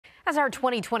As our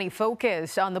 2020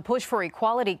 focus on the push for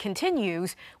equality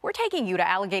continues, we're taking you to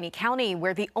Alleghany County,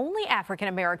 where the only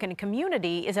African-American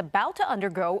community is about to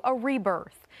undergo a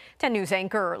rebirth. 10 News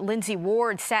anchor Lindsay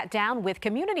Ward sat down with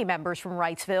community members from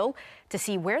Wrightsville to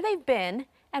see where they've been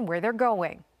and where they're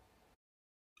going.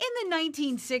 In the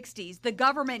 1960s, the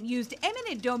government used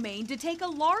eminent domain to take a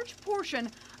large portion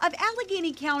of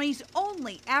Alleghany County's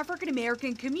only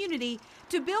African-American community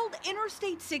to build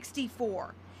Interstate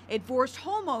 64. It forced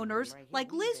homeowners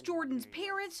like Liz Jordan's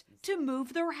parents to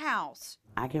move their house.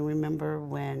 I can remember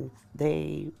when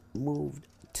they moved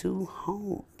 2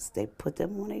 homes. They put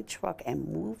them on a truck and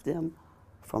moved them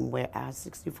from where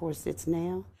I-64 sits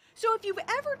now. So if you've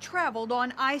ever traveled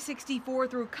on I-64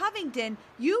 through Covington,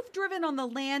 you've driven on the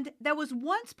land that was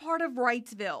once part of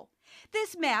Wrightsville.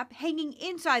 This map hanging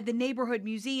inside the neighborhood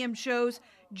museum shows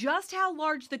just how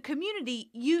large the community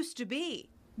used to be.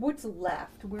 What's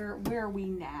left? Where are we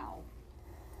now?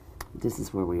 This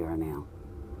is where we are now.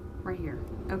 Right here.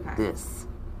 Okay. This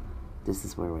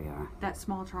is where we are. That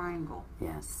small triangle.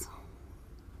 Yes.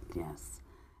 Yes.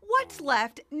 What's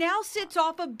left now sits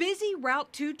off a busy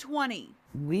Route 220.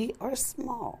 We are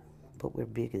small, but we're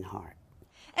big in heart.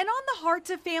 And on the hearts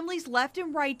of families left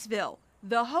in Wrightsville,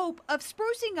 the hope of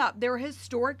sprucing up their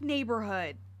historic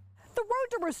neighborhood. The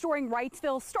road to restoring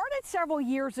Wrightsville started several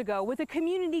years ago with a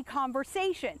community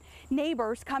conversation.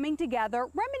 Neighbors coming together,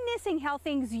 reminiscing how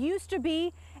things used to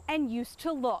be and used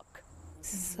to look.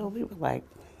 So we were like,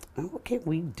 what can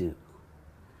we do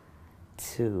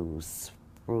to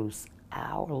spruce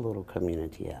our little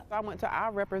community up? I went to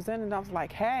our representative. I was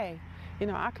like, hey, you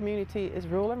know, our community is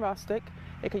rural and rustic.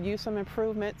 It could use some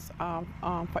improvements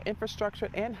for infrastructure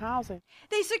and housing.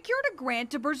 They secured a grant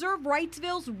to preserve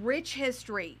Wrightsville's rich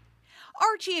history.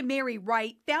 Archie and Mary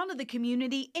Wright founded the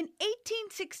community in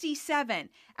 1867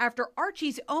 after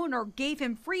Archie's owner gave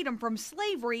him freedom from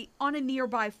slavery on a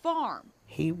nearby farm.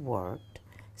 He worked,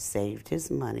 saved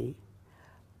his money,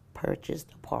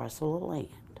 purchased a parcel of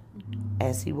land.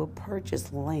 As he would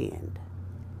purchase land,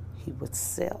 he would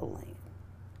sell land.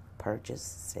 Purchase,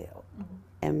 sell.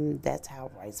 And that's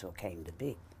how Wrightsville came to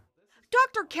be.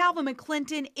 Dr. Calvin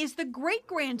McClinton is the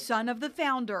great-grandson of the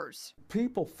founders.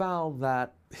 People found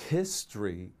that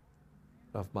history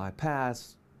of my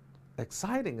past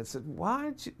exciting and said, why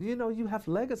aren't you, you have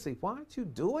legacy, why aren't you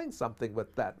doing something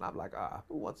with that? And I'm like,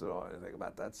 who wants to know anything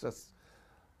about that? It's just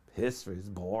history, it's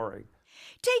boring.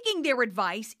 Taking their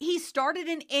advice, he started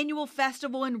an annual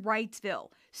festival in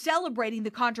Wrightsville, celebrating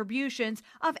the contributions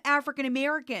of African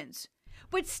Americans.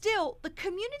 But still, the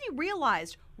community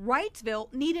realized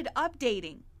Wrightsville needed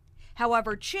updating.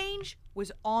 However, change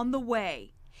was on the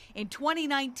way. In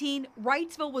 2019,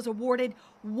 Wrightsville was awarded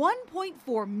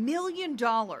 $1.4 million,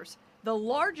 the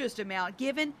largest amount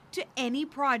given to any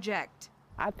project.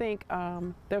 I think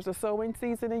there's a sowing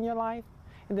season in your life,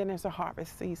 and then there's a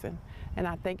harvest season. And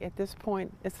I think at this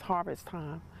point, it's harvest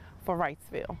time for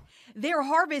Wrightsville. Their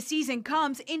harvest season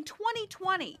comes in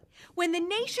 2020, when the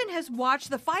nation has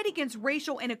watched the fight against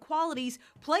racial inequalities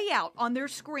play out on their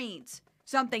screens,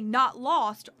 something not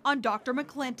lost on Dr.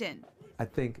 McClinton. I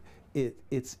think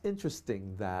it's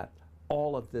interesting that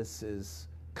all of this is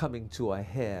coming to a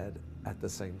head at the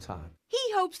same time. He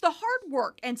hopes the hard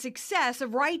work and success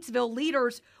of Wrightsville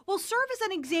leaders will serve as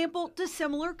an example to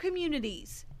similar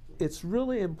communities. It's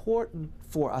really important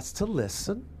for us to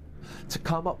listen, to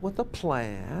come up with a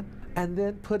plan, and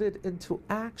then put it into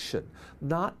action,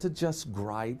 not to just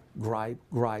gripe.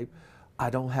 I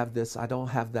don't have this, I don't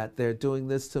have that, they're doing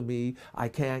this to me, I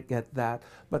can't get that.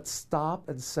 But stop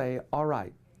and say, all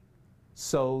right,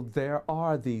 so there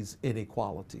are these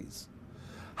inequalities.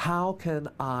 How can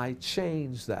I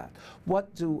change that?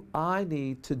 What do I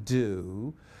need to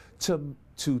do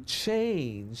to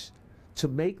change, to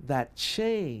make that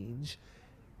change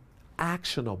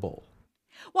actionable?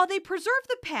 While they preserve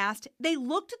the past, they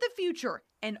look to the future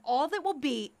and all that will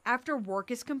be after work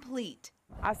is complete.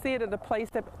 I see it as a place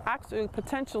that actually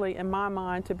potentially, in my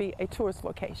mind, to be a tourist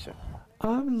location.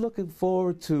 I'm looking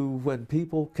forward to when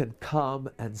people can come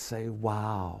and say,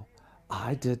 wow,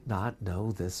 I did not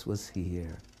know this was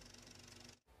here.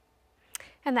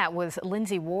 And that was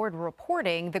Lindsay Ward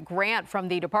reporting. The grant from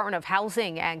the Department of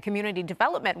Housing and Community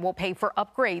Development will pay for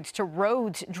upgrades to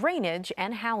roads, drainage,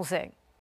 and housing.